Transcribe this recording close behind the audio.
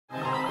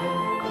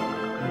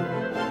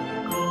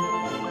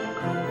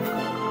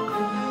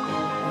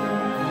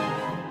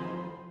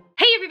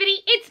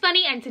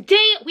and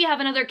today we have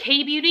another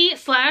K-Beauty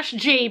slash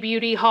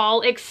J-Beauty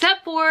haul,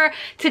 except for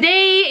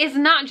today is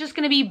not just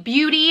gonna be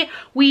beauty.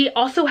 We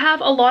also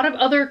have a lot of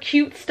other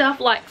cute stuff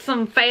like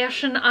some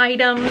fashion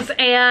items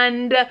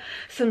and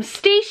some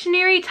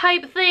stationery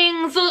type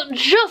things,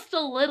 just a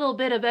little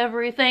bit of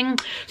everything.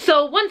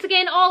 So once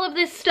again, all of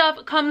this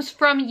stuff comes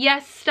from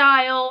Yes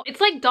Style. It's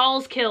like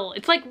Dolls Kill.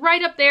 It's like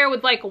right up there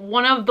with like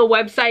one of the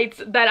websites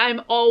that I'm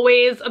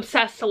always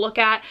obsessed to look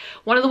at.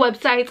 One of the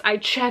websites I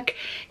check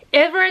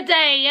every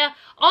day.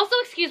 Also,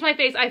 excuse my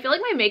face, I feel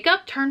like my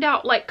makeup turned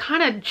out like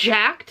kind of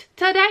jacked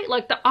today.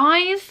 Like the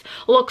eyes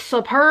look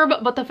superb,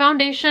 but the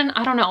foundation,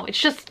 I don't know,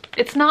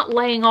 it's not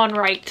laying on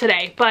right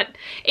today, but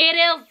it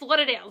is what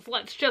it is.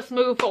 Let's just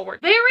move forward.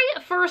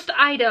 Very first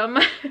item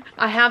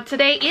I have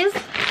today is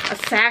a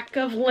sack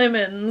of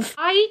lemons.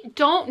 I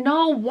don't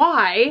know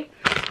why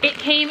it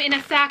came in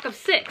a sack of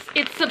 6.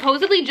 It's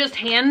supposedly just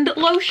hand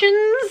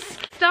lotions.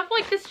 Stuff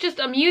like this just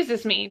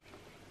amuses me.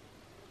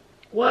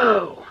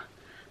 Whoa.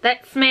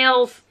 That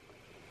smells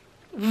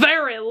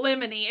very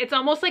lemony. It's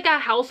almost like a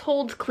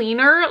household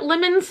cleaner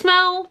lemon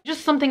smell.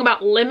 Just something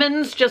about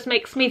lemons just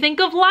makes me think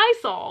of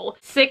Lysol.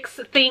 6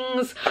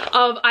 things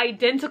of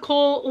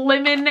identical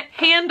lemon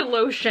hand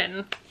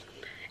lotion.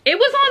 It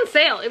was on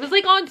sale. It was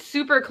like on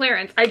super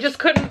clearance. I just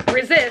couldn't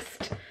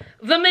resist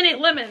the mini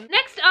lemon.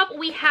 Next up,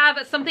 we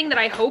have something that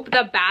I hope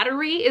the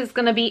battery is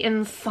gonna be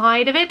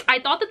inside of it. I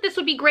thought that this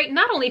would be great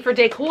not only for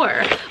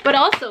decor, but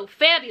also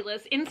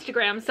fabulous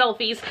Instagram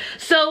selfies.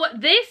 So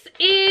this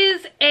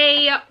is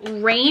a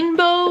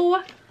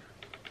rainbow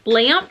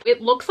lamp.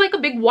 It looks like a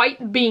big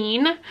white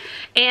bean,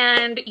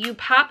 and you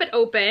pop it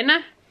open,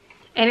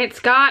 and it's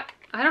got,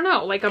 I don't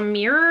know, like a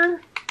mirror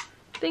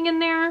thing in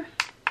there.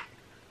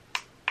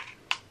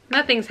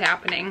 Nothing's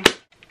happening.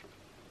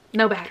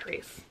 No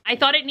batteries. I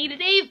thought it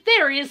needed a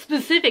very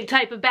specific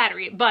type of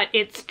battery, but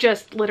it's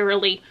just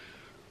literally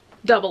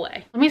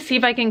AA. Let me see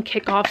if I can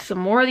kick off some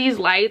more of these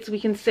lights.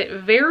 We can sit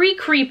very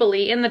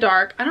creepily in the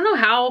dark. I don't know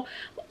how.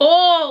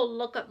 Oh,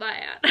 look at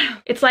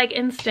that. It's like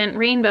instant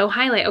rainbow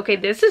highlight. Okay,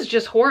 this is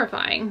just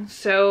horrifying.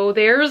 So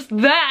there's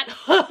that.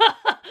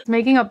 It's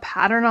making a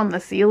pattern on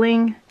the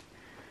ceiling.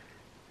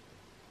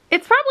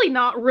 It's probably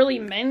not really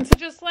meant to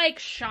just like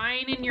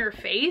shine in your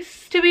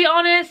face, to be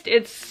honest.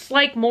 It's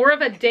like more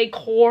of a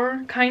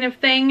decor kind of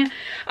thing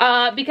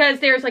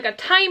because there's like a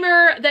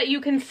timer that you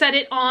can set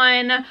it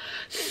on.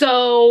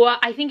 So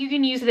I think you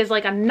can use it as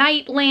like a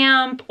night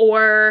lamp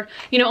or,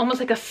 you know, almost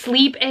like a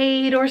sleep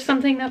aid or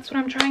something. That's what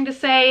I'm trying to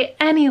say.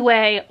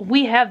 Anyway,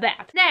 we have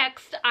that.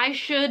 Next, I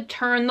should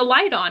turn the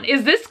light on.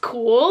 Is this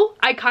cool?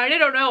 I kind of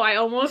don't know. I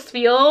almost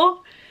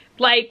feel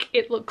like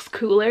it looks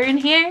cooler in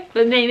here,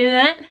 but maybe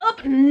not.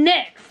 Up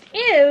next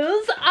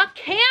is a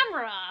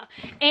camera,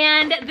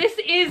 and this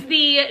is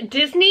the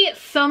Disney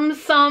Tsum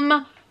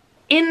Tsum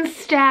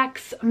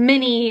Instax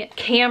mini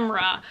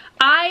camera.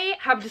 I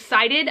have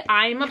decided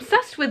I'm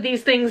obsessed with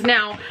these things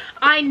now.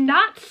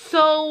 Not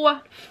so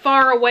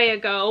far away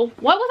ago,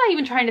 what was I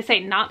even trying to say?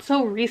 Not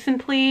so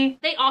recently.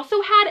 They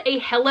also had a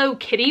Hello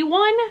Kitty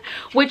one,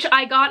 which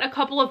I got a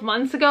couple of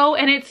months ago,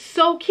 and it's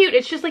so cute.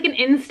 It's just like an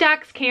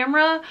Instax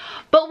camera,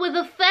 but with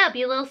a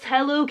fabulous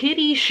Hello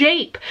Kitty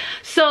shape.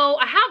 So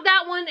I have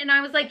that one, and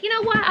I was like, you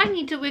know what? I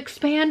need to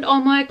expand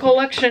on my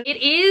collection.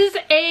 It is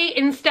a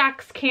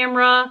Instax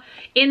camera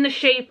in the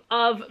shape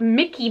of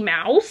Mickey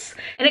Mouse,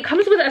 and it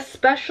comes with a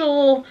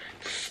special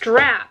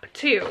strap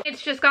too.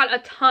 It's just got a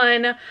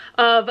ton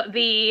of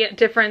the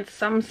different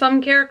Tsum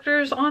Tsum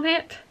characters on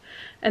it,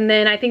 and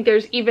then I think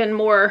there's even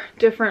more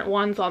different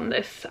ones on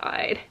this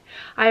side.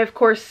 I of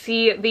course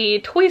see the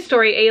Toy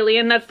Story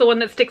alien. That's the one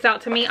that sticks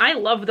out to me. I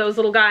love those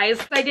little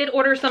guys. I did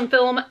order some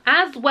film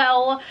as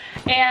well,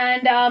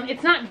 and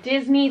it's not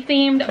Disney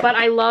themed, but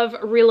I love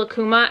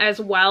Rilakkuma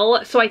as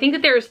well. So I think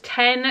that there's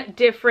 10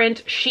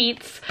 different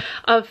sheets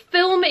of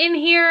film in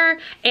here,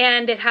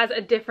 and it has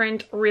a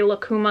different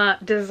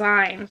Rilakkuma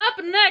design.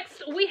 Up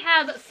next, we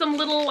have some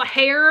little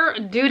hair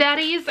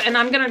doodaddies, and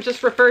I'm gonna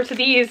just refer to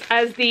these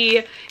as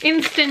the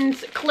instant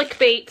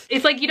clickbait.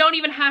 It's like you don't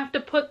even have to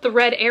put the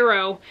red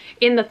arrow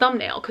in the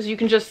thumbnail because you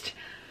can just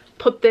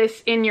put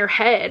this in your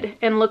head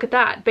and look at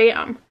that.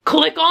 Bam.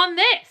 Click on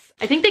this.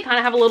 I think they kind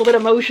of have a little bit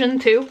of motion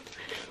too.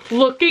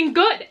 Looking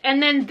good.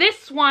 And then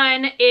this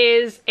one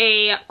is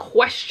a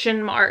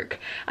question mark.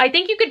 I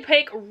think you could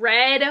pick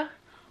red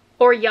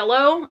or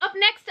yellow. Up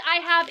next,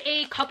 I have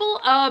a couple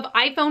of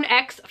iPhone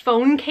X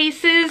phone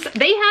cases.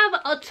 They have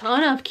a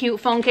ton of cute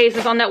phone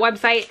cases on that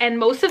website, and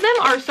most of them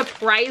are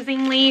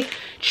surprisingly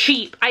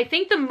cheap. I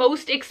think the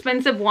most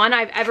expensive one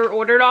I've ever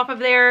ordered off of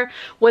there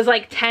was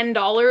like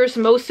 $10.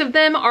 Most of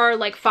them are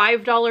like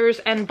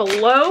 $5 and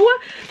below.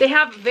 They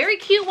have very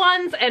cute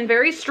ones and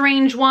very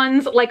strange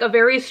ones. Like a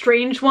very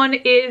strange one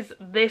is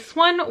this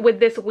one with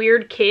this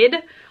weird kid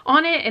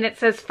on it, and it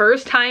says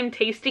first time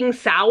tasting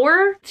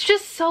sour. It's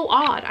just so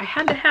odd. I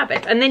had to have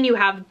it. And then you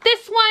have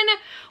this one,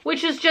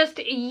 which is just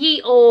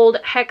ye old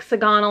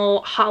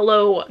hexagonal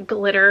hollow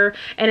glitter,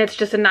 and it's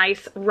just a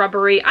nice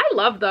rubbery, I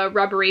love the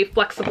rubbery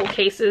flexible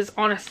cases,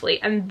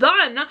 honestly. And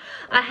then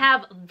I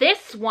have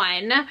this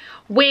one,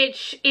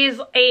 which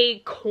is a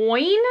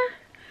coin.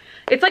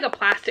 It's like a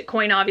plastic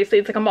coin, obviously.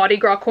 It's like a Mardi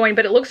Gras coin,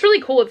 but it looks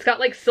really cool. It's got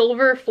like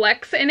silver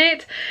flecks in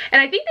it. And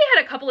I think they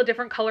had a couple of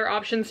different color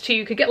options too.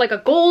 You could get like a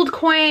gold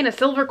coin, a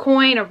silver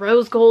coin, a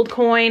rose gold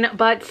coin,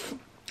 but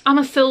I'm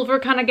a silver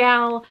kind of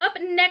gal. Up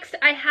next,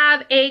 I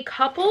have a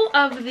couple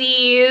of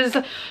these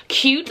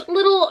cute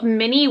little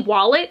mini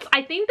wallets.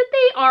 I think that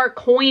they are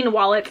coin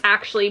wallets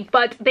actually,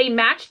 but they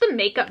match the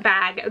makeup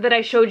bag that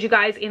I showed you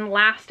guys in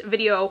last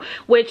video,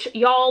 which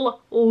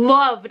y'all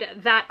loved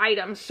that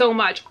item so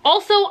much.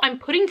 Also, I'm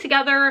putting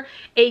together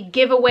a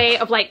giveaway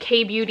of like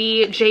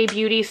K-Beauty,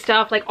 J-Beauty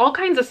stuff, like all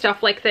kinds of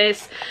stuff like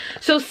this.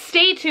 So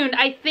stay tuned.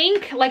 I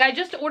think, like, I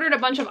just ordered a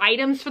bunch of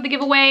items for the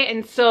giveaway,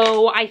 and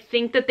so I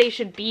think that they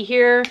should be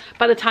here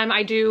by the time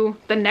I do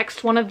the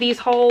next one of these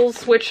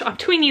hauls, which I'm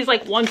doing these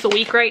like once a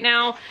week right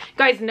now. You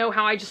guys know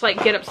how I just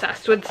like get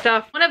obsessed with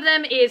stuff. One of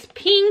them is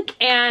pink,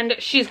 and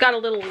she's got a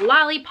little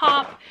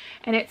lollipop,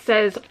 and it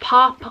says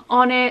pop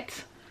on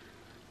it.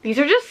 These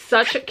are just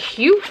such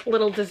cute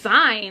little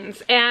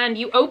designs, and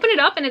you open it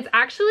up and it's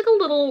actually like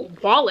a little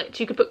wallet.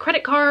 You could put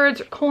credit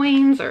cards or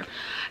coins or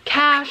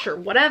cash or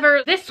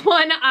whatever. This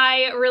one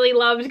I really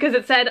loved because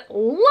it said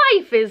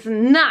life is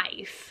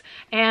nice,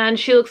 and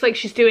she looks like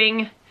she's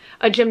doing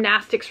a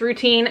gymnastics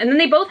routine. And then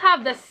they both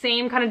have the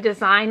same kind of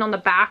design on the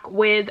back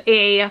with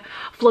a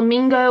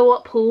flamingo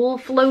pool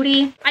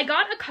floaty. I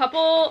got a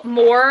couple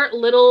more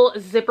little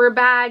zipper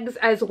bags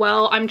as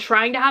well. I'm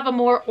trying to have a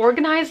more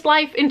organized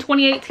life in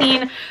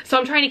 2018, so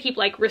I'm trying to keep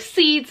like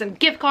receipts and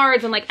gift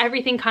cards and like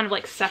everything kind of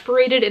like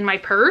separated in my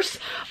purse.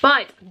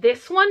 But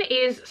this one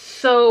is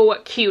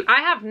so cute.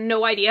 I have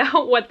no idea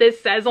what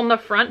this says on the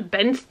front.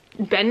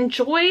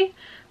 Bentoy.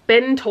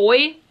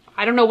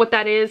 I don't know what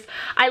that is.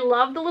 I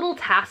love the little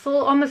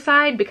tassel on the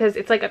side because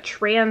it's like a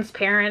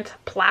transparent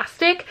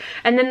plastic,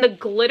 and then the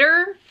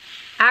glitter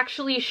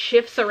actually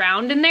shifts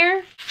around in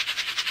there.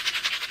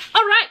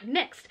 All right,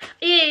 next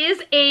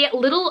is a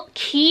little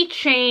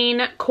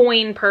keychain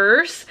coin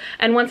purse,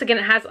 and once again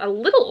it has a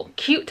little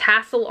cute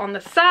tassel on the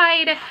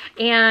side,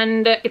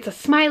 and it's a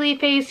smiley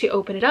face. You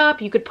open it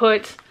up, you could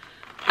put,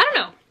 I don't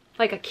know,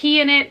 like a key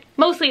in it.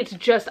 Mostly it's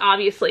just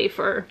obviously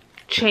for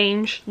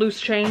change, loose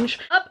change.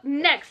 Up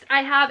next,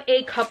 I have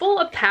a couple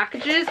of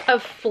packages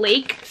of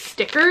flake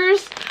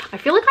stickers. I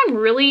feel like I'm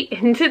really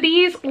into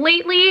these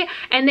lately,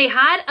 and they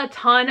had a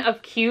ton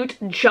of cute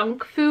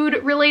junk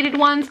food related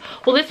ones.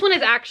 Well, this one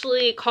is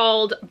actually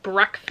called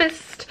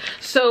breakfast.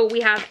 So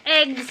we have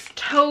eggs,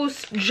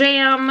 toast,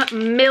 jam,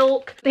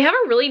 milk. They have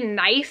a really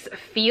nice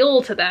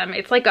feel to them.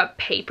 It's like a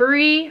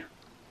papery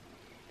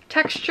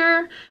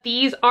texture.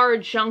 These are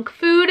junk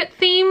food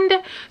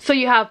themed, so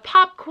you have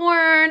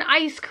popcorn,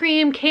 ice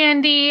cream,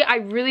 candy. I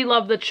really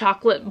love the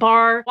chocolate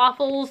bar,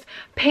 waffles,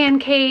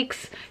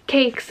 pancakes,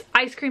 cakes,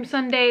 ice cream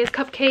sundaes,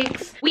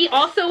 cupcakes. We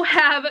also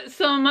have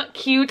some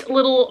cute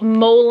little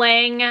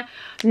Molang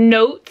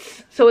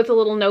notes, so it's a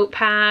little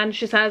notepad.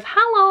 She says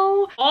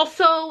hello.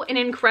 Also an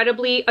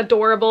incredibly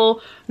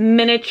adorable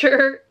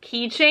miniature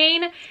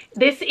keychain.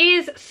 This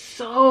is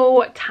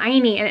so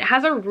tiny, and it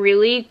has a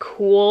really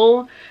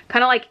cool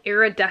kind of like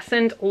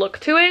iridescent look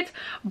to it,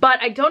 but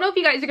I don't know if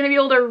you guys are gonna be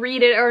able to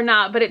read it or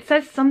not, but it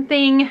says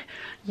something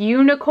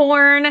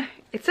unicorn.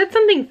 It said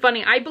something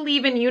funny. I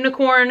believe in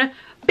unicorn,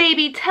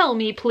 baby, tell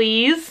me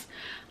please.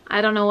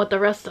 I don't know what the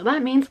rest of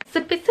that means.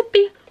 Sippy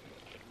sippy.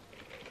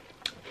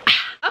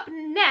 Up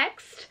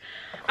next,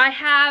 I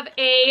have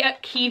a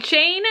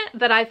keychain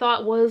that I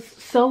thought was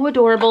so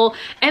adorable,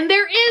 and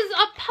there is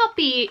a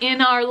puppy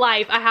in our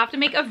life. I have to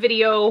make a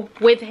video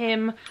with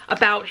him,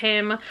 about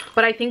him,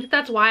 but I think that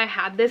that's why I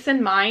had this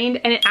in mind,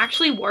 and it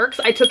actually works.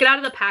 I took it out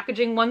of the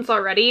packaging once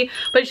already,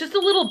 but it's just a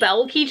little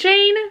bell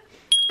keychain,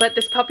 but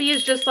this puppy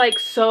is just like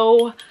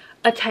so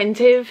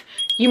attentive.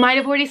 You might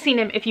have already seen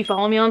him if you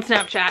follow me on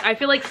Snapchat. I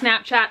feel like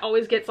Snapchat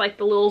always gets like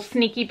the little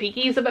sneaky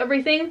peekies of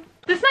everything.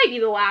 This might be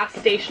the last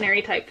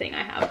stationery type thing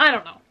I have. I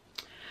don't know.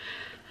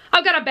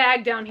 I've got a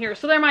bag down here,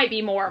 so there might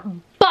be more.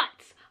 But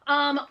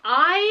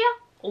I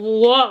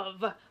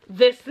love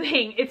this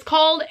thing. It's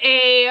called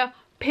a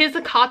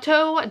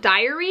Pizzicato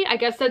Diary. I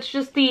guess that's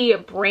just the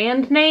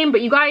brand name,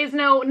 but you guys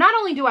know, not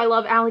only do I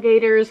love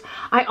alligators,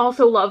 I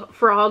also love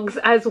frogs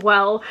as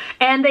well.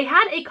 And they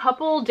had a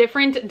couple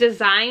different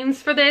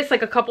designs for this,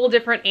 like a couple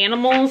different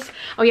animals.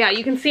 Oh yeah,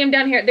 you can see them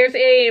down here. There's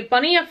a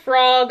bunny, a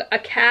frog, a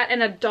cat,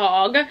 and a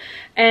dog.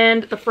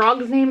 And the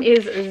frog's name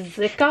is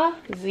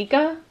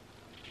Zika.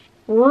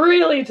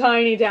 Really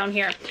tiny down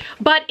here.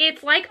 But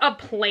it's like a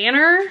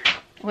planner.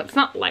 Well, it's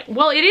not like,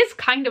 well, it is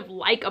kind of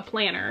like a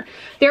planner.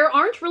 There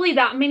aren't really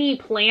that many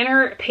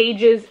planner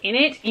pages in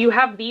it. You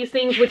have these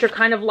things which are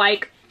kind of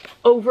like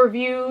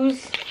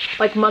overviews,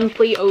 like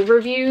monthly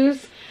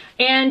overviews.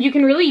 and you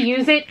can really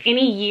use it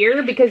any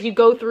year because you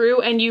go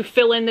through and you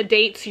fill in the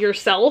dates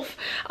yourself,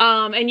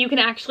 and you can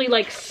actually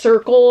like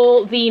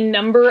circle the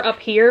number up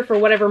here for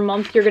whatever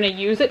month you're gonna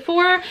use it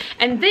for,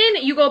 and then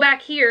you go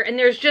back here and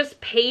there's just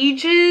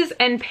pages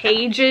and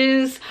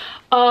pages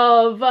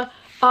of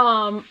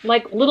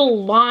like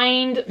little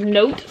lined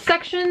note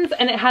sections,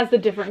 and it has the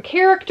different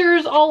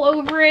characters all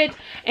over it,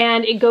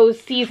 and it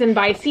goes season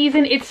by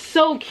season. It's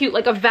so cute.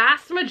 Like a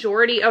vast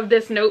majority of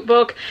this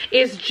notebook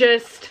is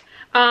just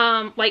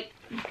like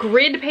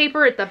grid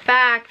paper at the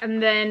back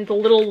and then the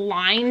little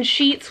line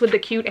sheets with the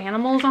cute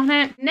animals on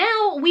it.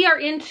 Now we are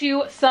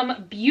into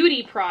some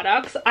beauty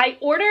products. I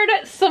ordered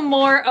some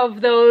more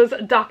of those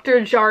Dr.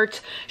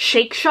 Jart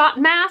Shake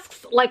Shot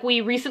masks like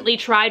we recently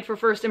tried for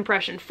First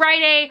Impression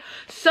Friday.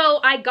 So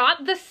I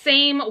got the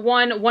same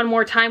one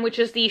more time, which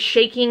is the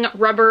Shaking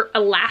Rubber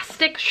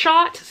Elastic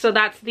Shot. So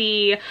that's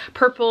the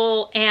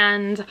purple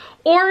and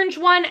orange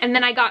one, and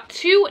then I got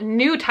two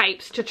new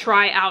types to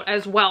try out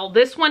as well.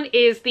 This one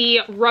is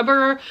the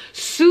Rubber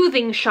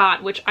Soothing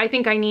Shot, which I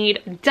think I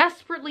need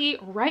desperately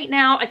right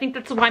now. I think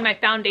that's why my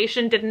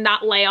foundation did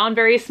not lay on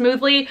very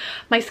smoothly.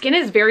 My skin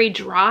is very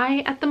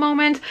dry at the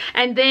moment.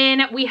 And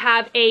then we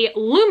have a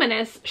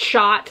Luminous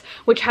Shot,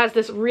 which has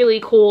this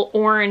really cool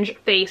orange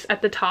face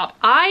at the top.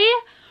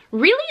 I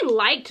really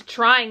liked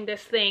trying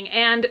this thing,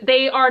 and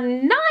they are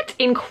not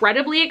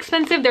incredibly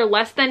expensive. They're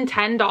less than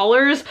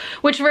 $10,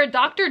 which for a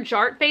Dr.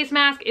 Jart face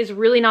mask is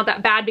really not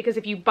that bad, because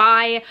if you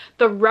buy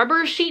the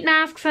rubber sheet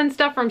masks and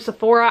stuff from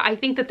Sephora, I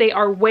think that they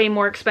are way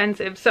more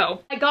expensive.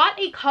 So I got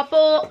a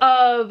couple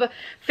of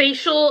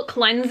facial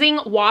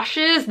cleansing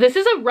washes. This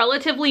is a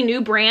relatively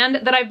new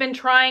brand that I've been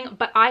trying,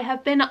 but I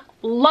have been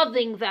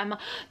loving them.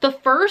 The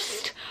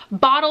first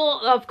bottle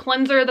of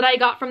cleanser that I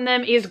got from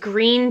them is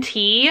green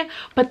tea,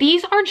 but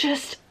these are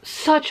just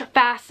such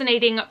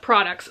fascinating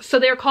products. So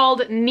they're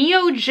called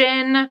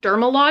Neogen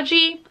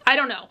Dermalogy. I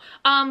don't know.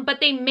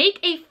 But they make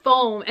a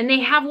foam and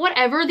they have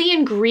whatever the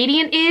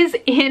ingredient is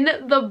in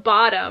the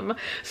bottom.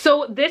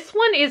 So this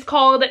one is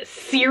called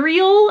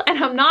Cereal,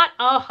 and I'm not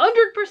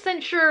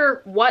 100%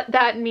 sure what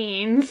that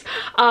means.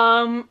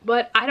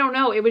 But I don't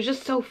know. It was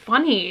just so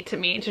funny to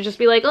me to just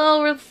be like,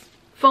 oh, let's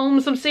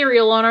foam some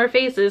cereal on our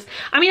faces.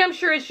 I mean, I'm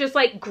sure it's just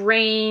like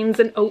grains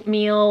and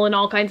oatmeal and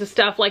all kinds of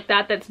stuff like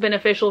that that's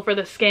beneficial for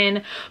the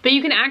skin, but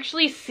you can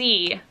actually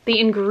see the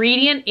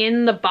ingredient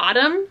in the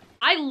bottom.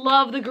 I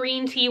love the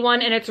green tea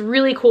one, and it's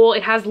really cool.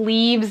 It has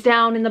leaves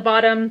down in the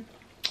bottom.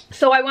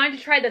 So I wanted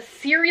to try the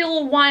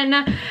cereal one,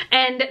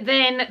 and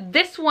then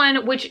this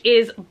one, which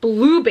is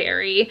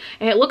blueberry,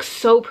 and it looks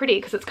so pretty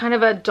because it's kind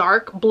of a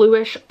dark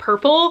bluish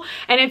purple,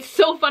 and it's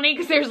so funny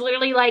because there's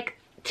literally like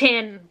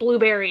 10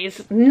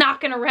 blueberries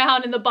knocking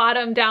around in the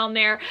bottom down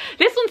there.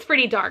 This one's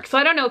pretty dark, so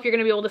I don't know if you're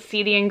gonna be able to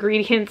see the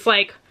ingredients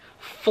like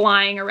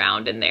flying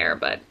around in there,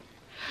 but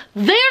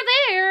they're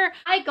there.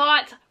 I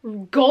got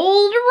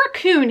gold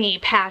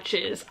Raccoony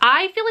patches.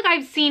 I feel like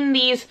I've seen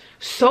these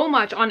so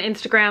much on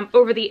Instagram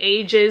over the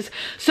ages.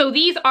 So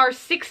these are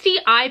 60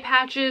 eye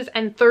patches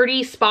and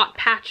 30 spot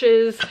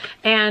patches,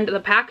 and the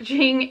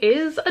packaging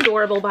is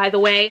adorable, by the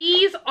way.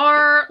 These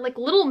are like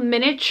little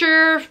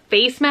miniature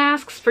face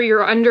masks for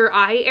your under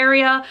eye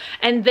area,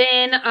 and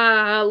then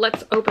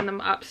let's open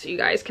them up so you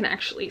guys can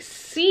actually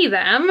see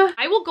them.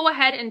 I will go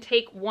ahead and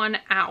take one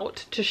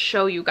out to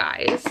show you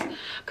guys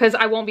because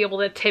I won't be able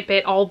to tip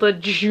it. All the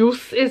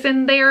juice is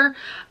in there.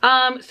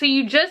 So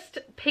you just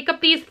pick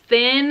up these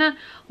thin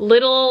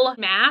little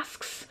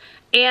masks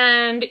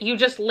and you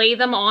just lay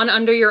them on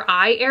under your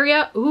eye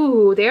area.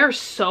 Ooh, they're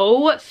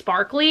so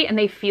sparkly and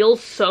they feel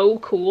so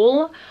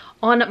cool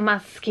on my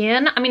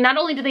skin. I mean, not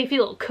only do they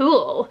feel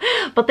cool,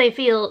 but they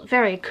feel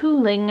very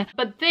cooling.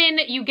 But then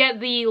you get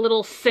the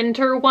little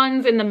center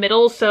ones in the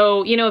middle.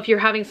 So, you know, if you're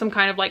having some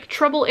kind of like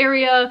trouble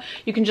area,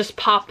 you can just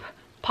pop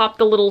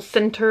the little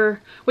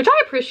center, which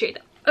I appreciate.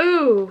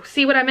 Oh,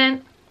 see what I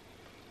meant?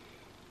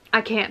 I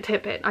can't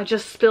tip it. I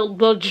just spilled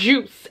the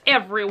juice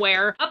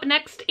everywhere. Up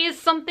next is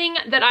something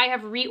that I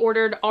have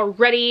reordered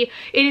already.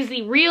 It is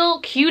the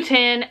Real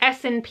Q10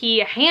 S&P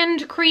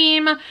hand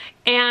cream,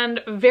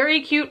 and very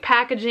cute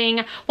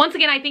packaging. Once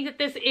again, I think that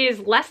this is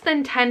less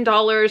than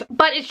 $10,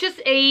 but it's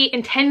just a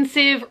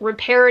intensive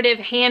reparative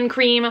hand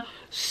cream.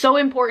 So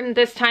important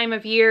this time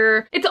of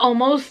year. It's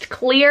almost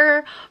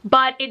clear,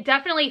 but it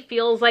definitely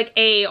feels like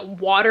a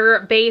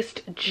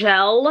water-based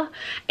gel,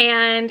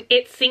 and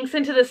it sinks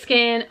into the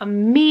skin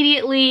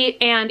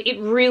immediately, and it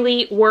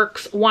really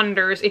works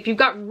wonders. If you've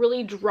got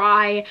really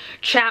dry,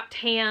 chapped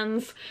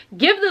hands,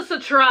 give this a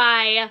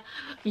try.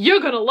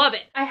 You're gonna love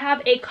it. I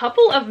have a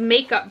couple of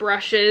makeup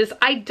brushes.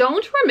 I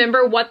don't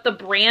remember what the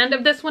brand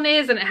of this one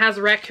is, and it has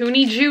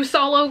Raccoony juice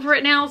all over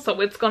it now, so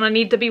it's gonna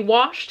need to be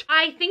washed.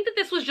 I think that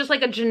this was just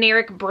like a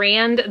generic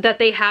brand that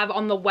they have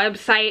on the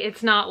website.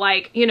 It's not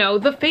like, you know,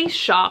 The Face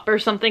Shop or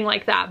something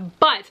like that,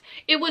 but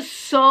it was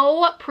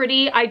so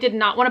pretty. I did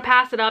not want to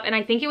pass it up, and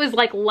I think it was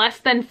like less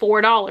than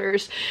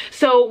 $4.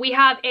 So we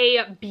have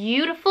a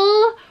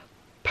beautiful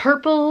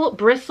purple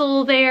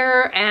bristle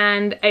there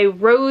and a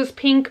rose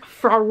pink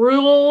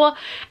ferrule,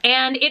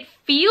 and it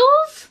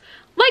feels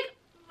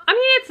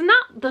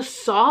the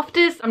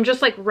softest. I'm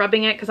just like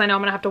rubbing it because I know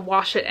I'm gonna have to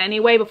wash it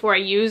anyway before I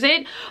use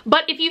it.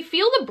 But if you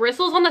feel the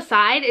bristles on the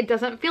side, it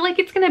doesn't feel like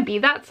it's gonna be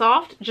that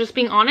soft, just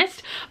being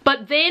honest.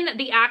 But then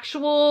the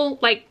actual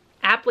like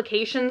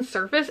application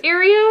surface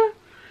area,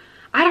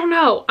 I don't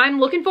know. I'm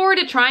looking forward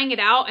to trying it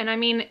out. And I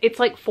mean, it's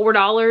like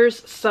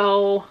 $4,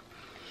 so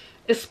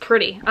it's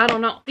pretty. I don't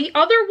know. The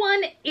other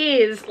one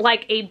is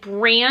like a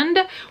brand,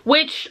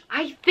 which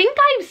I think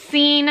I've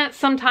seen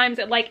sometimes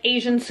at like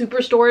Asian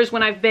superstores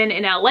when I've been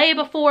in LA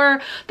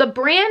before. The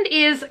brand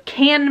is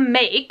Can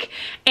Make,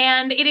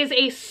 and it is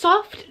a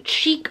soft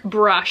cheek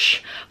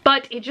brush,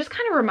 but it just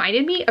kind of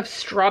reminded me of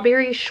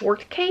strawberry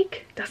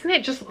shortcake. Doesn't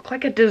it just look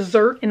like a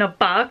dessert in a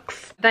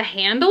box? The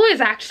handle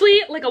is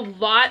actually like a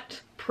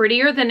lot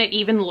prettier than it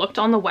even looked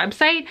on the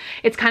website.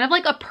 It's kind of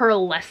like a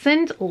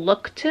pearlescent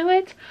look to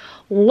it.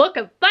 Look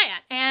at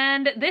that.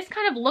 And this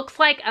kind of looks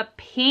like a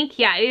pink.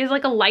 Yeah, it is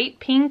like a light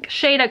pink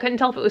shade. I couldn't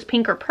tell if it was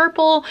pink or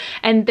purple.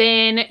 And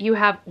then you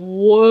have,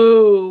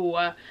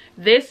 whoa,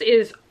 this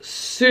is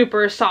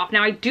super soft.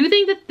 Now I do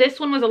think that this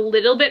one was a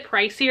little bit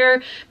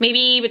pricier,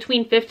 maybe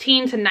between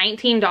 $15 to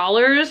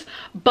 $19,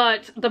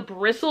 but the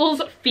bristles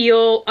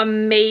feel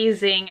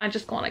amazing. I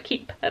just want to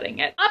keep petting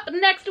it. Up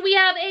next we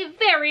have a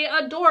very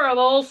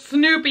adorable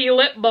Snoopy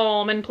lip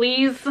balm, and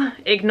please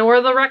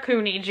ignore the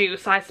raccoony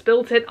juice. I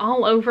spilt it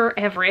all over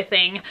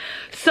everything.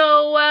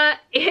 So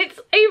it's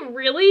a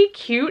really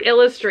cute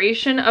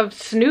illustration of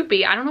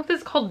Snoopy. I don't know if this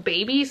is called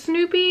Baby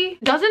Snoopy.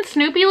 Doesn't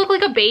Snoopy look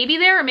like a baby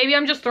there? Or maybe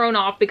I'm just thrown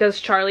off because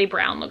Charlie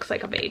Brown looks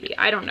like a baby.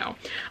 I don't know.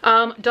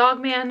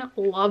 Dogman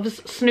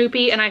loves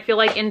Snoopy, and I feel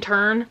like in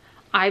turn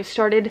I've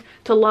started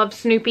to love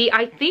Snoopy.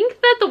 I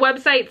think that the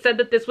website said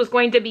that this was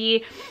going to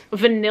be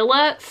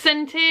vanilla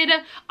scented.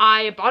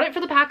 I bought it for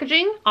the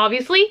packaging,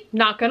 obviously,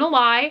 not gonna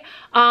lie.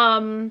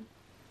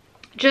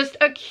 Just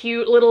a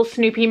cute little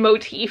Snoopy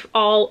motif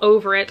all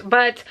over it.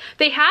 But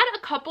they had a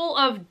couple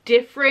of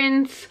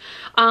different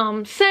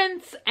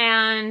scents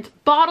and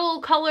bottle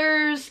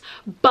colors,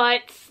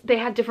 but they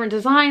had different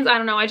designs. I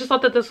don't know. I just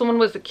thought that this one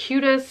was the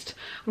cutest.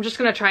 I'm just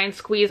gonna try and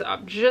squeeze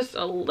up just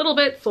a little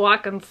bit so I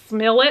can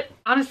smell it.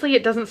 Honestly,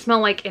 it doesn't smell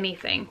like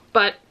anything,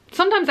 but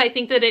sometimes I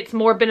think that it's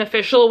more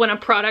beneficial when a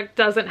product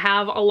doesn't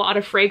have a lot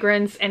of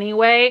fragrance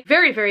anyway.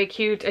 Very, very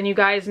cute. And you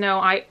guys know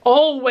I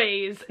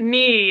always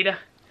need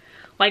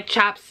like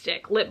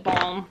chapstick, lip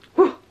balm,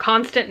 whew,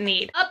 constant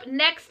need. Up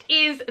next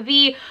is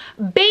the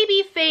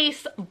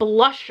Babyface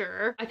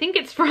Blusher. I think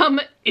it's from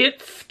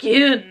It's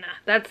Skin.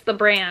 That's the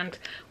brand.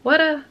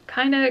 What a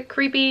kind of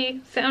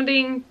creepy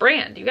sounding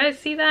brand. You guys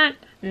see that?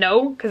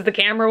 No, because the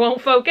camera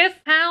won't focus.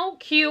 How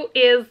cute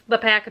is the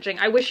packaging?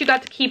 I wish you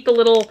got to keep the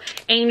little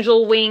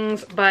angel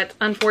wings, but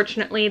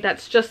unfortunately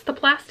that's just the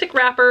plastic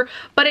wrapper.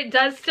 But it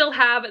does still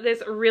have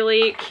this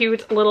really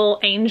cute little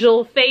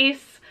angel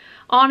face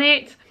on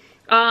it.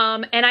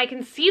 And I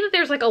can see that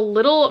there's like a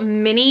little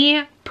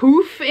mini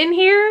poof in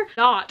here.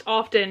 Not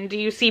often do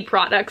you see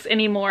products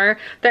anymore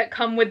that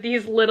come with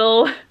these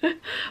little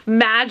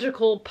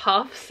magical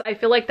puffs. I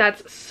feel like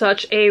that's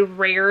such a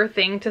rare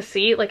thing to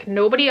see. Like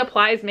nobody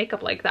applies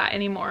makeup like that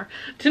anymore.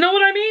 Do you know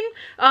what I mean?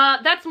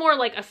 That's more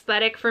like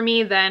aesthetic for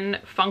me than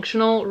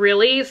functional,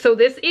 really. So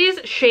this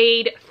is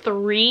shade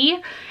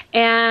 3,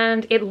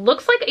 and it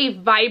looks like a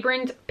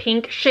vibrant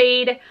pink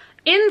shade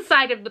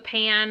inside of the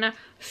pan.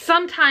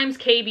 Sometimes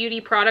K-beauty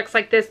products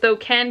like this though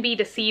can be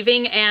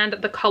deceiving, and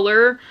the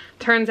color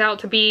turns out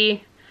to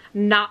be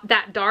not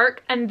that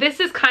dark, and this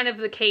is kind of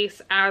the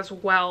case as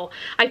well.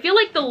 I feel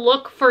like the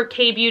look for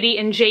K-beauty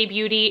and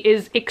J-beauty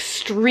is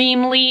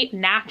extremely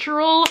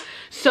natural,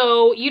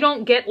 so you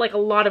don't get like a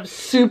lot of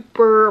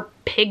super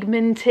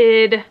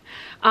pigmented,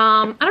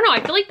 I don't know,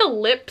 I feel like the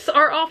lips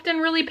are often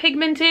really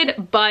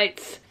pigmented,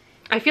 but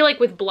I feel like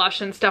with blush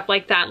and stuff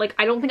like that, like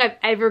I don't think I've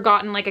ever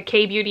gotten like a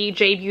K-beauty,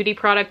 J-beauty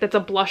product that's a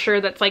blusher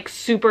that's like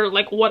super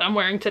like what I'm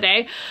wearing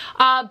today.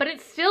 But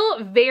it's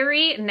still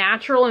very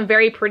natural and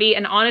very pretty,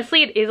 and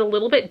honestly it is a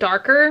little bit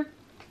darker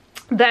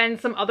than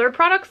some other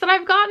products that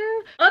I've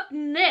gotten. Up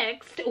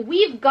next,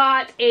 we've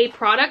got a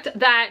product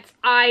that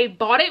I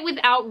bought it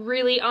without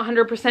really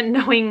 100%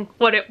 knowing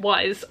what it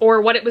was or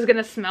what it was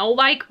gonna smell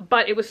like,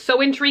 but it was so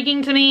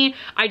intriguing to me.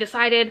 I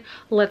decided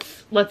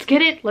let's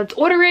get it, let's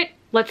order it.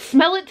 Let's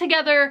smell it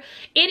together.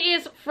 It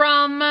is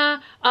from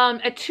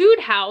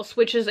Etude House,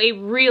 which is a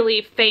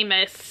really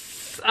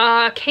famous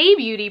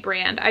K-beauty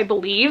brand, I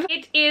believe.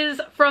 It is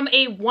from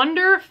a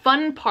Wonder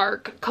Fun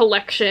Park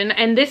collection,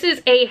 and this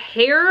is a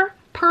hair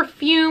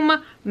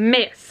perfume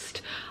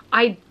mist.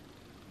 I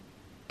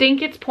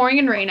think it's pouring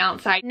in rain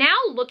outside. Now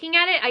looking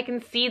at it, I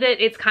can see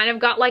that it's kind of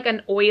got like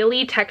an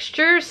oily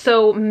texture,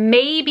 so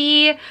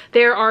maybe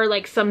there are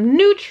like some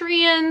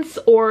nutrients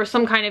or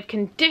some kind of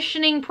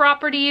conditioning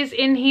properties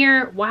in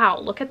here. Wow,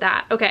 look at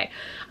that. Okay,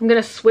 I'm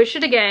gonna swish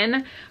it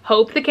again.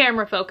 Hope the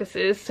camera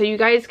focuses so you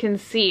guys can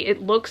see.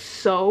 It looks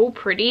so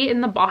pretty in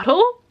the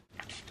bottle.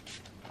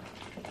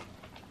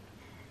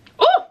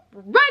 Oh,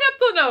 right up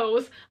the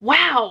nose.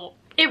 Wow.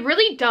 It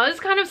really does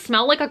kind of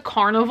smell like a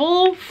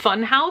carnival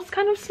funhouse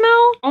kind of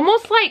smell.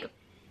 Almost like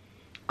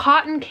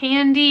cotton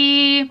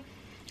candy,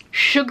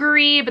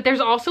 sugary, but there's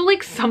also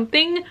like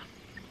something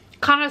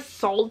kind of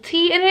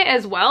salty in it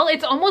as well.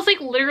 It's almost like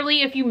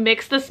literally if you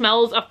mix the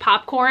smells of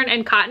popcorn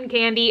and cotton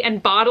candy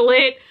and bottle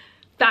it,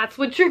 that's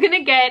what you're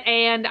gonna get.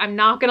 And I'm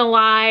not gonna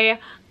lie,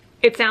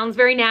 it sounds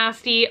very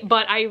nasty,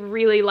 but I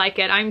really like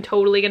it. I'm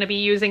totally gonna be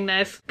using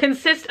this.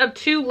 Consists of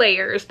 2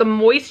 layers. The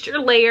moisture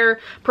layer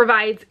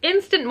provides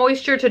instant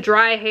moisture to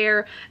dry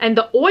hair, and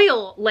the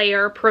oil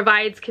layer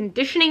provides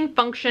conditioning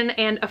function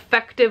and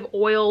effective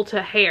oil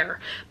to hair.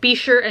 Be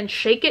sure and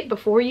shake it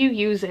before you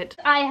use it.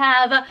 I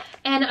have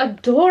an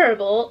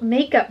adorable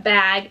makeup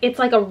bag. It's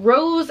like a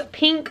rose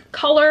pink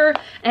color,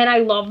 and I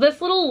love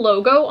this little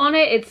logo on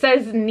it. It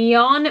says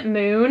Neon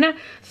Moon,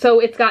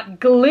 so it's got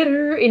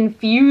glitter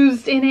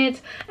infused in it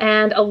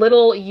and a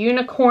little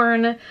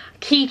unicorn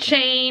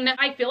keychain.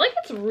 I feel like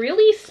it's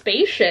really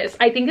spacious.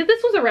 I think that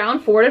this was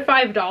around $4 to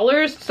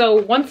 $5.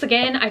 So once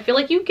again, I feel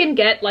like you can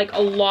get like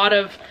a lot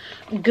of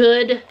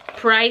good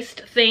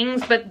priced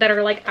things, but that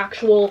are like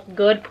actual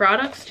good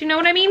products. Do you know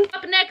what I mean?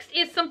 Up next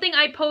is something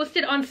I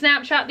posted on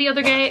Snapchat the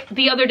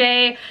other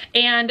day,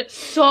 and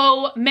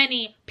so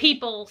many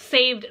people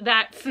saved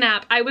that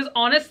snap. I was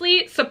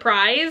honestly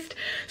surprised.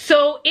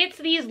 So it's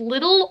these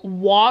little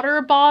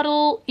water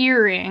bottle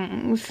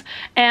earrings,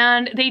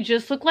 and they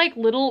just look like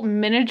little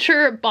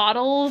miniature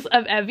bottles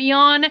of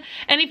Evian.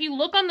 And if you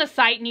look on the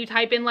site and you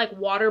type in like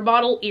water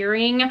bottle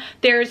earring,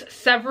 there's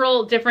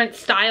several different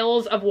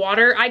styles of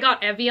water. I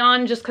got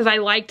Evian just because I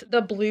liked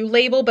the blue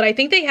label, but I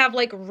think they have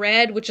like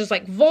red, which is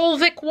like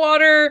Volvic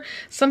water,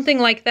 something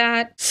like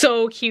that.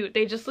 So cute.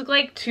 They just look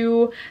like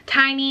 2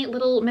 tiny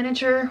little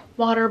miniature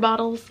water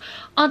bottles.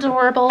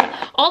 Adorable.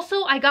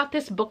 Also, I got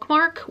this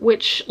bookmark,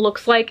 which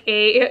looks like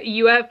a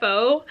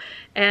UFO,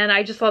 and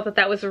I just thought that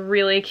that was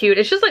really cute.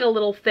 It's just like a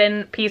little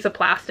thin piece of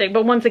plastic,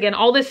 but once again,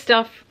 all this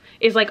stuff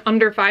is like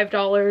under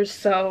 $5,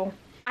 so.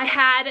 I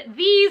had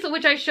these,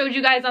 which I showed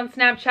you guys on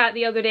Snapchat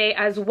the other day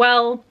as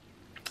well.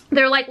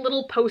 They're like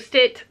little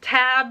post-it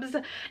tabs,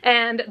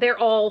 and they're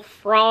all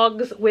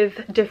frogs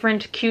with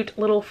different cute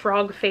little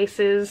frog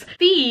faces.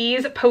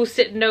 These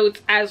post-it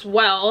notes as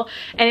well,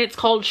 and it's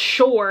called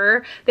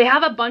Shore. They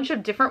have a bunch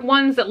of different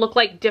ones that look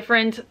like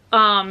different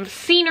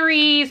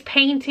sceneries,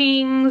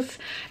 paintings,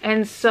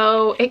 and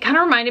so it kind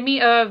of reminded me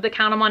of the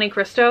Count of Monte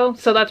Cristo,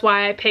 so that's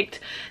why I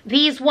picked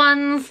these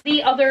ones.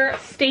 The other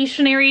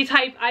stationery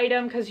type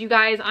item, because you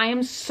guys, I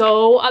am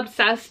so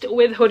obsessed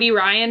with Hoodie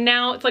Ryan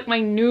now. It's like my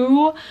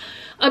new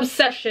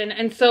obsession,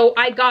 and so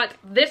I got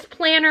this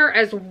planner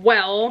as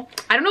well.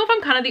 I don't know if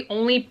I'm kind of the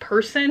only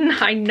person,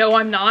 I know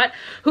I'm not,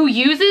 who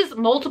uses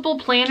multiple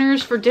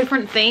planners for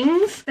different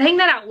things. Saying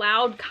that out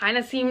loud kind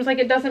of seems like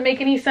it doesn't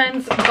make any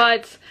sense,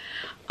 but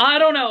I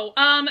don't know.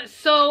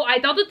 So I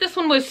thought that this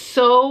one was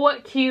so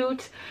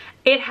cute.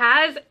 It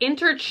has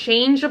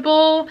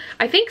interchangeable,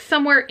 I think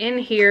somewhere in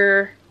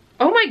here.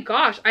 Oh my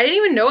gosh, I didn't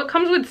even know it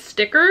comes with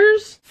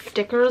stickers.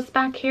 Stickers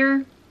back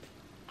here.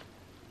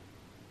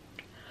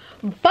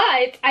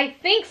 But I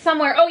think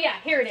somewhere, oh yeah,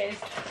 here it is.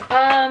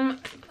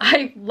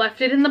 I left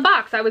it in the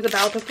box. I was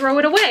about to throw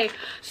it away.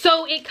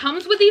 So it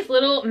comes with these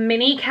little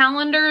mini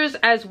calendars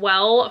as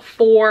well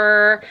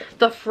for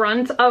the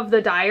front of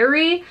the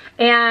diary.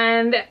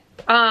 And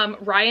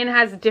Ryan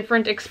has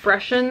different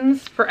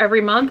expressions for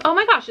every month. Oh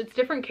my gosh, it's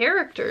different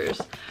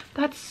characters.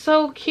 That's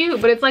so cute.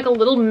 But it's like a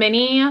little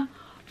mini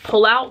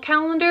pull-out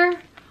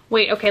calendar.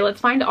 Wait, okay, let's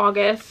find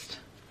August.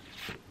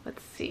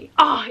 Let's see.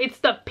 Oh, it's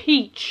the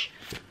peach.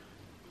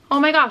 Oh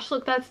my gosh,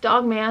 look, that's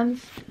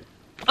Dogman's.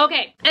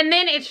 Okay, and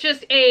then it's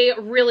just a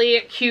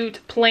really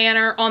cute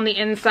planner on the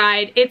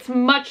inside. It's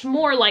much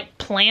more like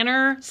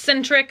planner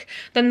centric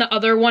than the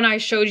other one I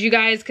showed you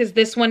guys, because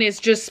this one is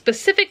just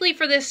specifically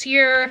for this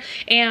year,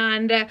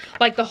 and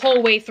like the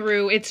whole way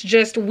through it's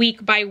just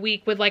week by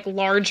week with like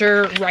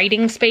larger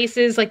writing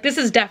spaces. Like this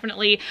is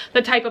definitely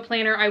the type of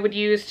planner I would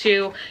use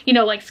to, you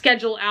know, like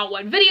schedule out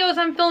what videos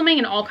I'm filming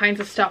and all kinds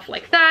of stuff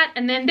like that.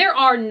 And then there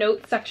are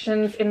note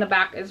sections in the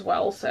back as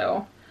well,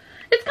 so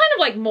it's kind of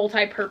like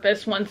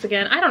multi-purpose once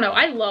again. I don't know.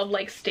 I love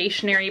like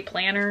stationery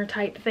planner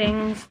type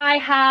things. I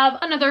have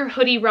another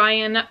Hoodie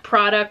Ryan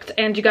product,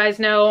 and you guys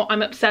know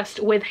I'm obsessed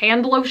with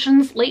hand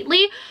lotions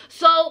lately.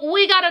 So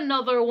we got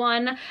another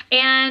one,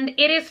 and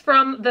it is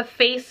from the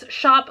Face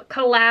Shop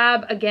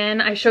collab. Again,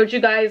 I showed you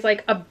guys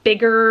like a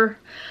bigger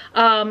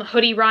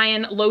Hoodie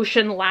Ryan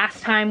lotion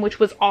last time, which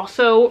was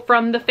also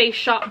from the Face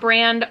Shop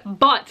brand,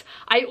 but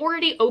I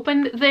already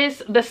opened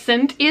this. The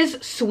scent is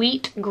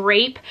Sweet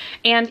Grape,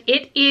 and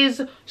it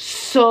is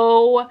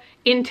so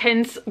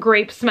intense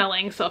grape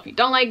smelling. So if you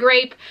don't like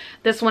grape,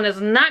 this one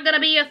is not gonna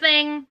be a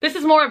thing. This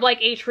is more of like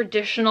a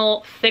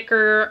traditional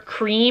thicker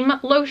cream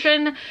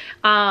lotion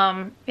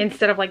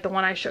instead of like the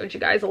one I showed you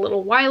guys a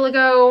little while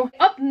ago.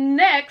 Up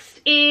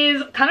next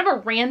is kind of a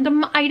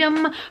random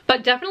item,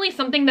 but definitely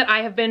something that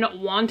I have been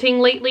wanting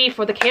lately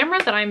for the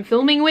camera that I'm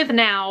filming with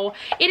now.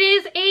 It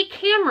is a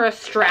camera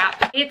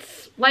strap.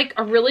 It's like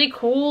a really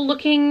cool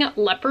looking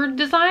leopard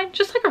design,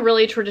 just like a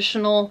really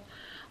traditional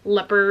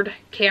leopard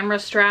camera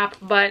strap,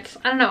 but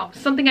I don't know,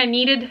 something I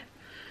needed,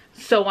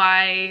 so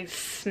I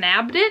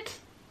snabbed it.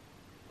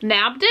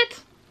 nabbed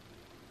it.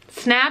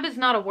 Snab is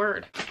not a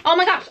word. Oh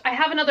my gosh, I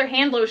have another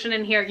hand lotion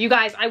in here. You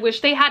guys, I wish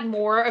they had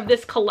more of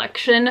this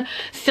collection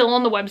still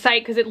on the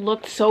website because it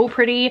looked so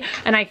pretty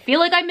and I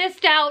feel like I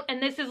missed out,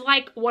 and this is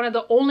like one of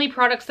the only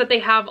products that they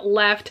have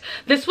left.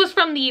 This was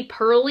from the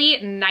Pearly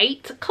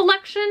Night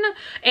collection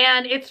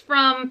and it's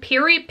from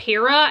Piri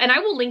Pira, and I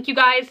will link you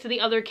guys to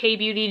the other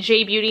K-Beauty,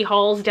 J-Beauty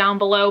hauls down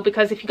below,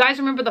 because if you guys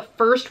remember the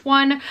first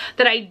one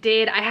that I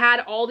did, I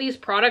had all these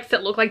products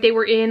that looked like they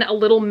were in a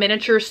little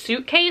miniature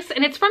suitcase,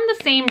 and it's from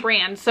the same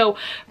brand. So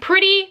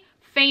pretty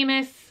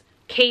famous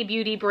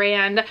K-Beauty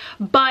brand,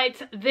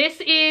 but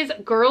this is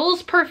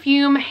Girls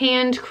Perfume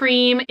Hand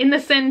Cream in the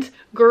scent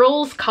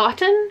Girls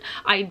Cotton.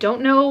 I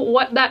don't know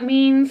what that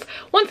means.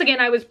 Once again,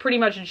 I was pretty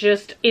much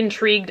just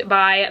intrigued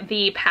by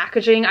the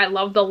packaging. I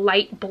love the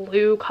light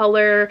blue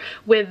color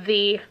with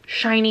the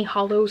shiny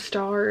hollow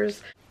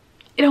stars.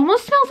 It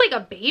almost smells like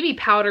a baby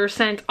powder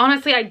scent.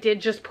 Honestly, I did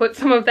just put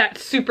some of that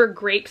super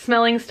grape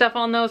smelling stuff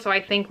on though, so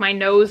I think my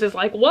nose is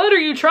like, what are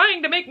you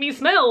trying to make me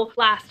smell?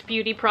 Last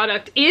beauty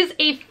product is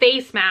a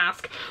face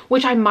mask,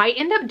 which I might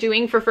end up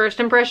doing for First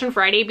Impression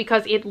Friday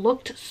because it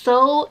looked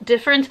so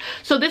different.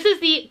 So this is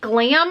the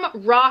Glam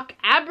Rock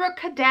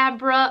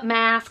Abracadabra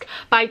mask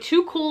by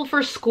Too Cool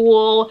for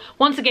School.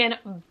 Once again,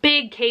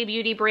 big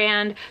K-Beauty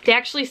brand. They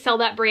actually sell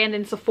that brand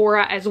in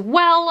Sephora as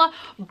well,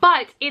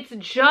 but it's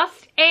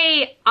just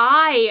a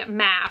eye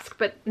mask,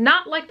 but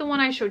not like the one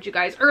I showed you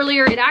guys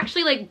earlier. It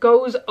actually like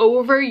goes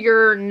over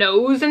your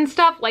nose and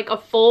stuff like a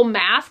full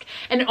mask,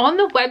 and on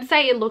the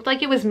website it looked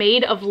like it was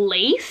made of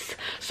lace,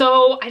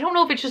 so I don't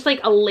know if it's just like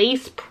a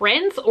lace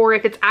print or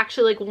if it's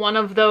actually like one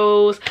of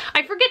those,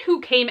 I forget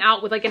who came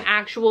out with like an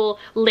actual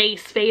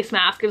lace face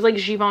mask. It was like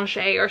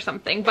Givenchy or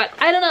something, but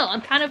I don't know,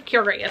 I'm kind of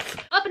curious.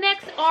 Up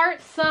next are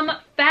some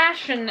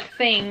fashion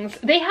things.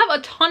 They have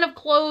a ton of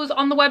clothes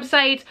on the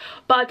website,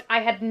 but I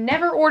had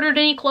never ordered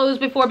any clothes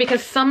before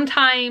because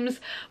sometimes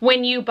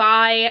when you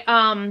buy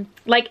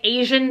like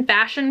Asian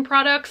fashion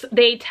products,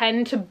 they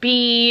tend to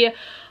be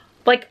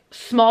like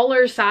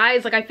smaller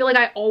size. Like I feel like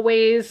I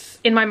always,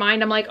 in my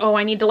mind, I'm like, oh,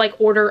 I need to like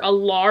order a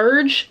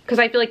large because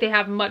I feel like they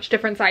have much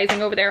different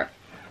sizing over there.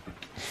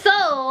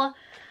 So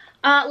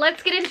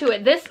let's get into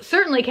it. This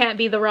certainly can't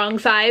be the wrong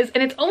size,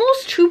 and it's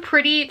almost too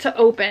pretty to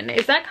open.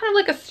 Is that kind of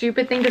like a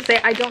stupid thing to say?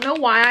 I don't know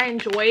why I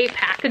enjoy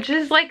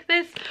packages like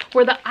this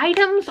where the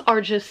items are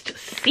just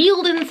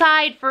sealed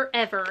inside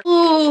forever.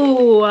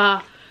 Ooh,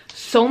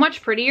 so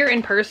much prettier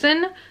in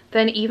person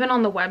than even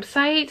on the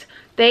website.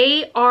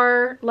 They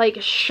are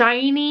like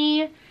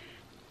shiny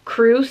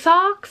crew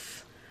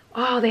socks.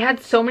 Oh, they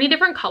had so many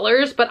different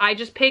colors, but I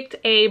just picked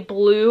a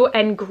blue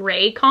and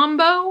gray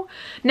combo.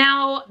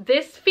 Now,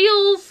 this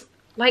feels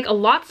like a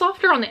lot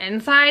softer on the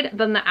inside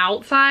than the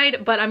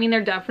outside, but I mean, they're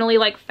definitely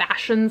like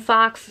fashion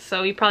socks,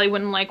 so you probably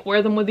wouldn't like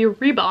wear them with your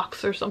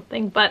Reeboks or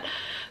something, but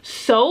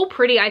so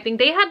pretty. I think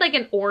they had like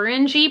an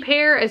orangey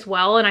pair as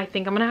well, and I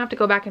think I'm gonna have to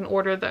go back and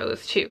order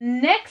those too.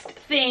 Next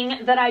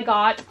thing that I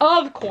got,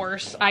 of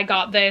course I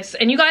got this,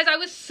 and you guys, I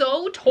was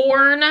so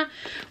torn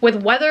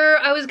with whether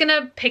I was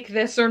gonna pick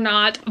this or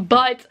not,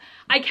 but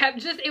I kept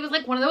just, it was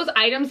like one of those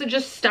items that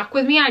just stuck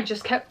with me. I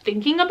just kept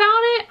thinking about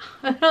it.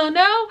 I don't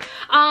know.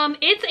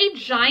 It's a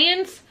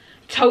giant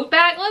tote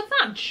bag. Well, it's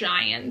not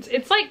giant.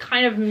 It's like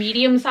kind of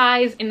medium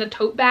size in the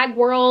tote bag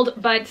world,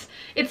 but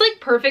it's like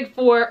perfect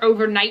for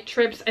overnight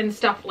trips and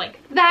stuff like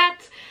that.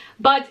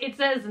 But it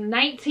says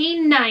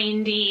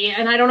 1990,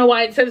 and I don't know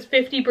why it says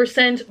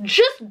 50%.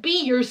 Just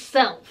be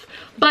yourself.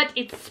 But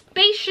it's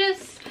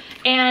spacious,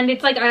 and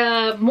it's like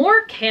a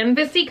more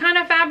canvasy kind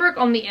of fabric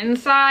on the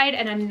inside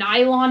and a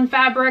nylon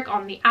fabric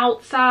on the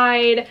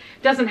outside. It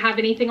doesn't have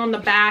anything on the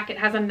back. It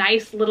has a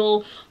nice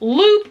little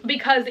loop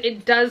because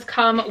it does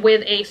come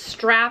with a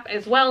strap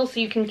as well, so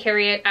you can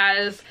carry it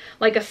as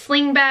like a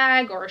sling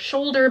bag or a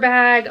shoulder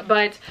bag.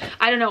 But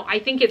I don't know, I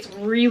think it's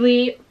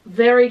really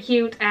very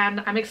cute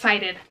and I'm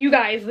excited. You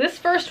guys, this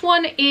first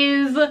one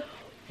is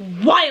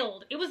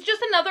wild. It was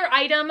just another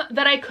item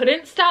that I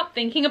couldn't stop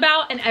thinking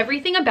about, and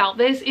everything about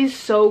this is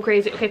so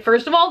crazy. Okay,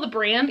 first of all, the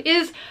brand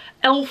is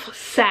Elf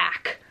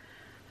Sack.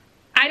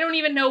 I don't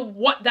even know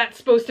what that's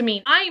supposed to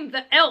mean. I'm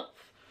the elf.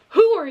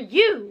 Who are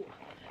you?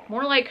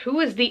 More like, who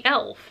is the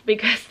elf?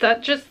 Because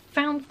that just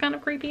sounds kind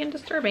of creepy and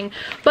disturbing.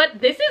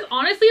 But this is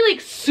honestly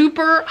like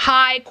super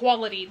high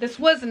quality. This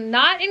was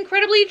not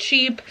incredibly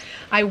cheap,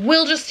 I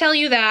will just tell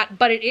you that,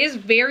 but it is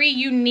very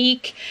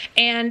unique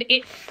and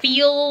it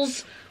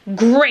feels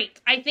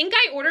great. I think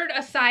I ordered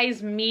a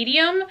size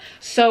medium,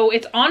 so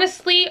it's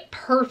honestly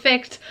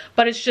perfect,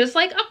 but it's just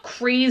like a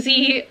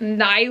crazy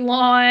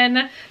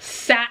nylon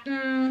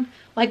satin,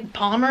 like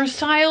bomber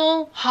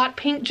style hot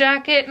pink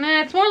jacket.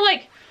 Nah, it's more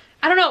like,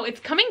 I don't know,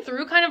 it's coming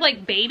through kind of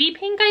like baby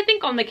pink, I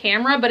think, on the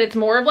camera, but it's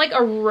more of like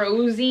a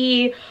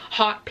rosy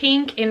hot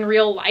pink in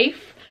real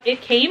life. It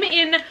came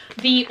in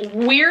the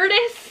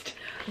weirdest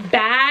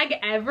bag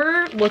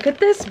ever. Look at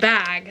this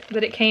bag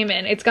that it came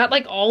in. It's got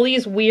like all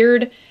these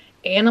weird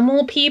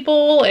animal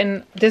people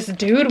and this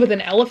dude with an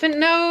elephant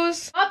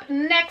nose. Up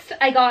next,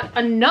 I got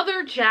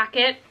another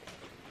jacket.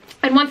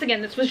 And once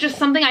again, this was just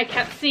something I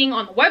kept seeing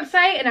on the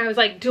website and I was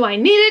like, do I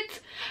need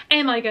it?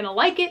 Am I gonna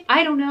like it?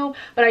 I don't know,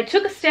 but I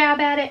took a stab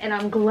at it and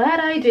I'm glad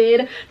I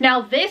did.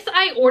 Now this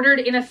I ordered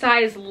in a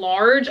size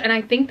large and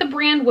I think the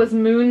brand was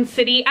Moon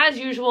City. As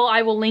usual,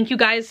 I will link you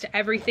guys to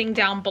everything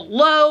down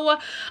below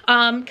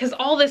because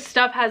all this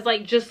stuff has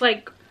like just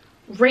like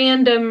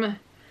random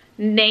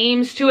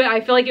names to it. I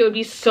feel like it would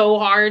be so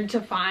hard to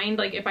find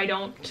like if I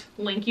don't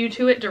link you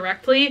to it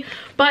directly,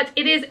 but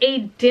it is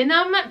a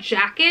denim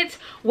jacket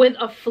with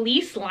a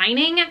fleece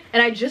lining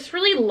and I just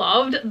really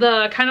loved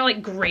the kind of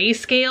like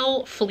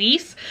grayscale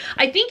fleece.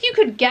 I think you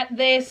could get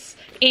this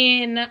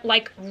in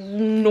like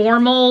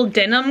normal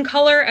denim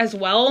color as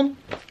well,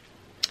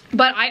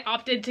 but I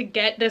opted to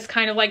get this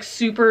kind of like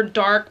super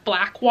dark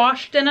black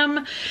wash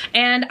denim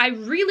and I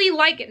really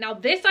like it. Now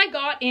this I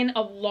got in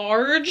a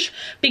large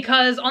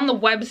because on the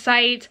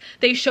website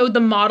they showed the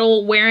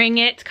model wearing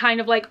it kind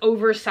of like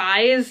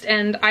oversized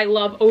and I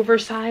love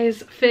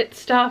oversized fit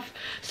stuff.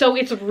 So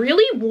it's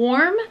really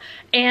warm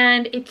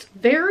and it's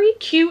very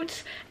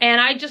cute and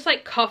I just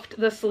like cuffed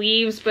the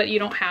sleeves, but you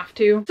don't have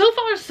to. So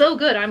far so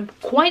good. I'm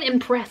quite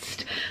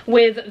impressed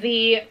with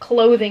the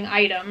clothing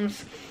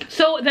items.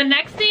 So the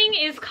next thing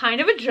is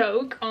kind of a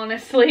joke,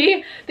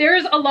 honestly.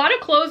 There's a lot of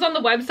clothes on the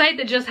website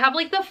that just have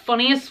like the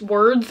funniest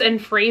words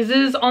and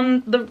phrases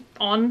on the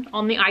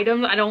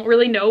item. I don't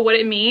really know what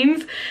it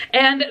means.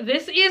 And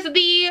this is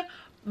the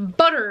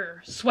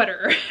butter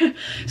sweater.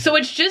 So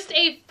it's just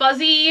a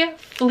fuzzy,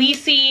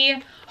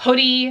 fleecy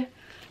hoodie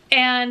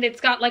and it's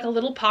got like a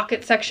little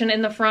pocket section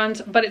in the front,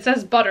 but it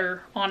says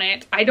butter on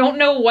it. I don't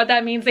know what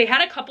that means. They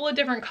had a couple of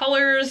different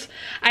colors.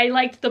 I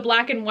liked the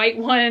black and white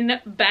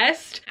one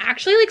best.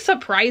 Actually, like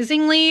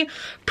surprisingly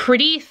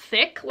pretty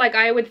thick. Like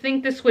I would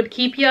think this would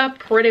keep you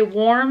pretty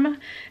warm.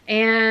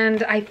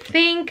 And I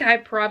think I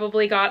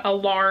probably got a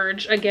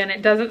large. Again,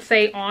 it doesn't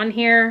say on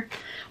here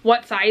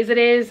what size it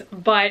is,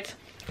 but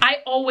I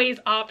always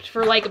opt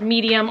for like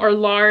medium or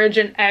large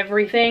and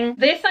everything.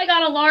 This I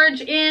got a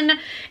large in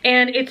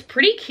and it's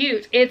pretty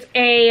cute. It's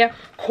a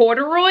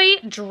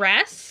corduroy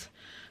dress.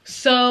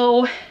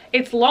 So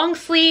it's long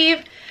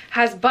sleeve,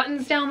 has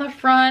buttons down the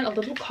front, a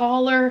little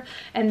collar,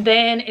 and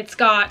then it's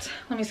got,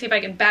 let me see if I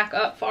can back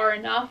up far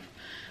enough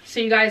so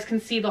you guys can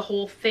see the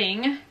whole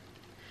thing.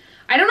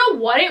 I don't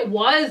know what it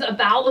was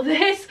about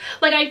this.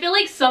 Like, I feel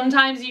like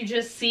sometimes you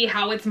just see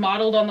how it's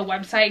modeled on the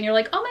website and you're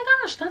like, oh my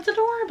gosh, that's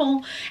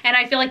adorable. And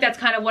I feel like that's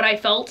kind of what I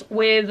felt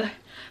with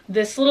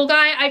this little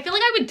guy. I feel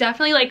like I would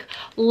definitely like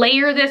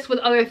layer this with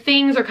other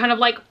things or kind of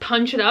like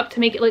punch it up to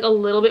make it like a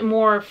little bit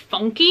more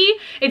funky.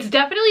 It's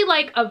definitely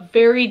like a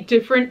very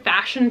different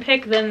fashion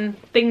pick than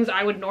things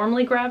I would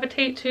normally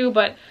gravitate to,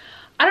 but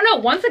I don't know.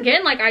 Once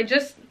again, like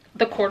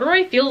the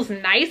corduroy feels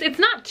nice. It's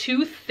not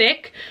too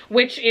thick,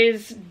 which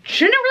is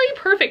generally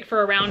perfect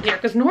for around here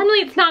because normally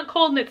it's not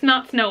cold and it's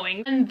not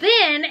snowing. And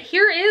then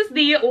here is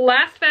the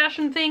last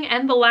fashion thing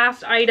and the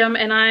last item,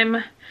 and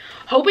I'm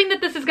hoping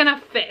that this is gonna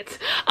fit.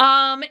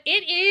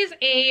 It is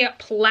a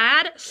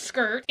plaid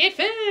skirt. It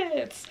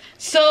fits.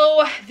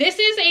 So this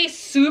is a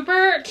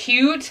super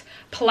cute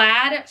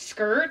plaid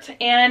skirt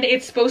and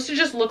it's supposed to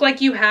just look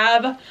like you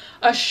have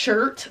a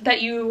shirt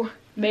that you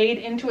made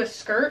into a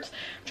skirt.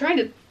 I'm trying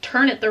to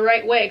turn it the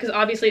right way because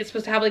obviously it's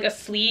supposed to have like a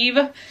sleeve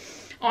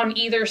on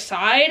either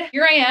side.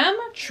 Here I am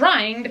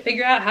trying to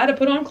figure out how to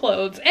put on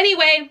clothes.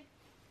 Anyway,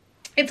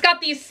 it's got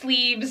these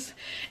sleeves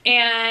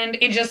and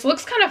it just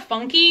looks kind of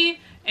funky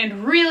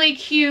and really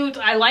cute.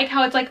 I like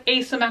how it's like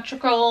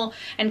asymmetrical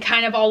and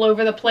kind of all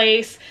over the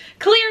place.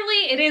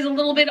 Clearly it is a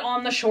little bit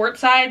on the short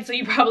side, so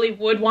you probably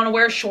would want to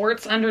wear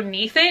shorts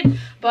underneath it,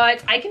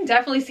 but I can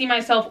definitely see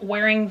myself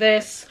wearing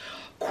this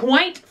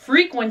quite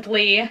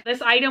frequently. This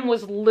item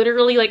was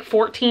literally like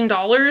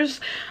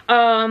 $14,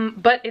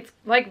 but it's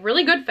like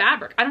really good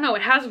fabric. I don't know,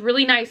 it has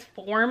really nice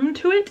form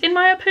to it in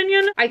my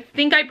opinion. I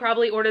think I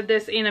probably ordered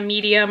this in a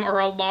medium or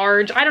a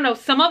large. I don't know,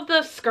 some of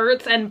the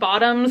skirts and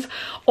bottoms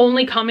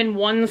only come in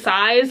one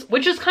size,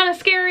 which is kind of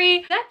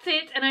scary. That's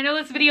it, and I know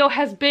this video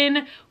has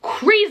been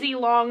crazy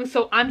long,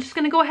 so I'm just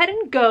gonna go ahead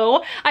and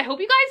go. I hope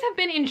you guys have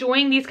been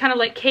enjoying these kind of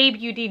like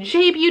K-beauty,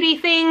 J-beauty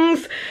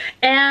things,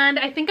 and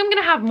I think I'm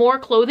gonna have more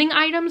clothing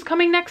items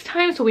coming next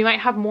time, so we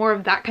might have more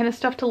of that kind of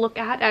stuff to look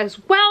at as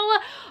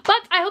well.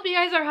 But I hope you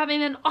guys are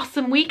having an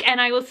awesome week, and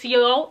I will see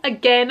you all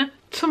again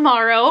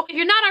tomorrow. If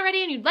you're not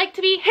already and you'd like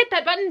to be, hit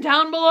that button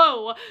down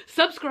below.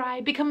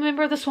 Subscribe, become a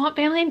member of the Swamp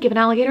family, and give an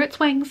alligator its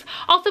wings.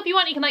 Also, if you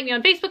want, you can like me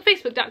on Facebook,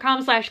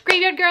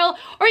 facebook.com/graveyardgirl,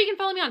 or you can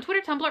follow me on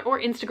Twitter, Tumblr, or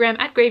Instagram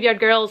at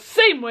graveyardgirl,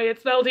 same way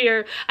it's spelled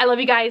here. I love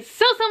you guys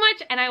so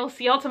much, and I will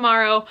see y'all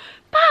tomorrow.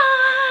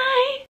 Bye!